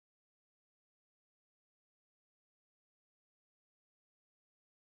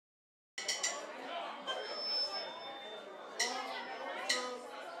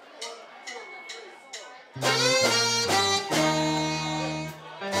Oh,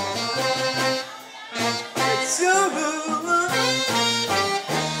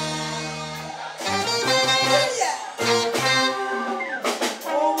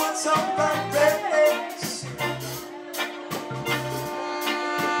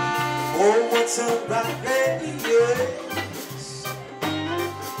 what's up, right race?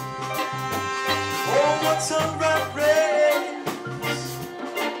 Oh, what's up, right race?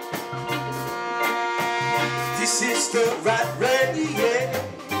 This is the right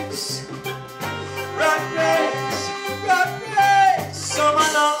race. Right race, right race. Some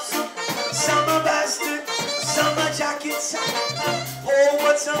are awesome, some are bastard, some are jackets. Oh,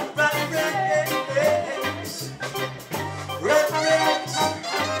 what's up, right race? Right race.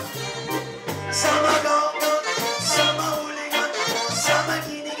 Some are gone, some are hooligan, some are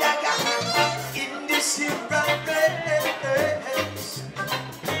guinea gaga. In this here rat race,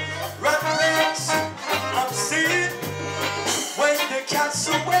 I'm seeing when the cat's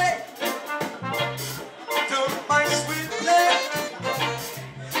away, the mice will play.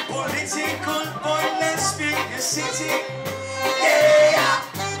 Political violence in the city, yeah.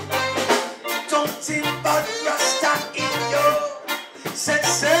 Don't invite Rasta in your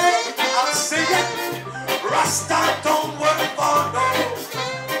sense. I'm singing, Rasta don't work for no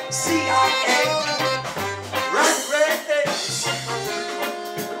CIA. Rat race,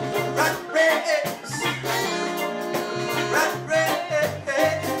 rat race, rat race,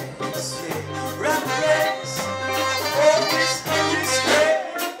 rat race. Oh, it's a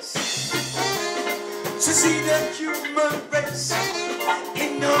disgrace to see the human race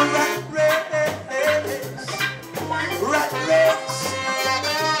in a rat race, rat race.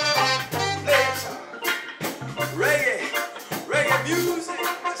 Reggae music,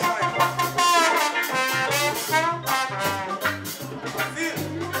 that's right. Feel it.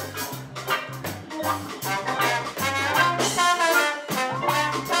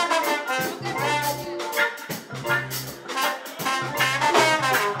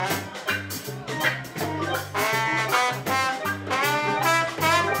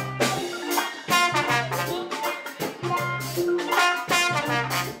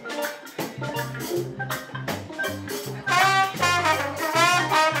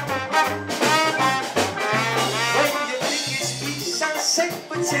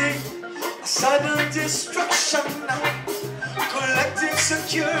 Safety, sudden destruction, collective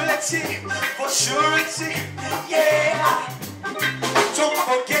security, for surety, yeah. Don't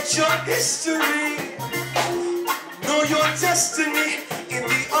forget your history, know your destiny in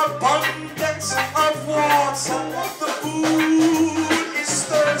the abundance of water. The food is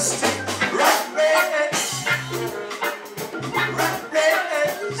thirsty, rat race, rat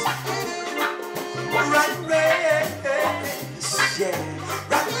race, rat race, yeah.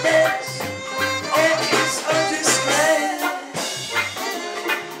 Rat race, oh, it's a disgrace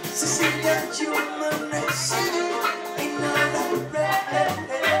to see that human race in a rat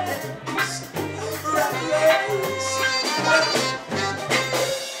race, rat race.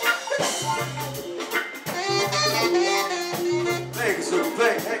 Play, so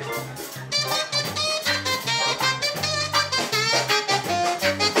play, hey.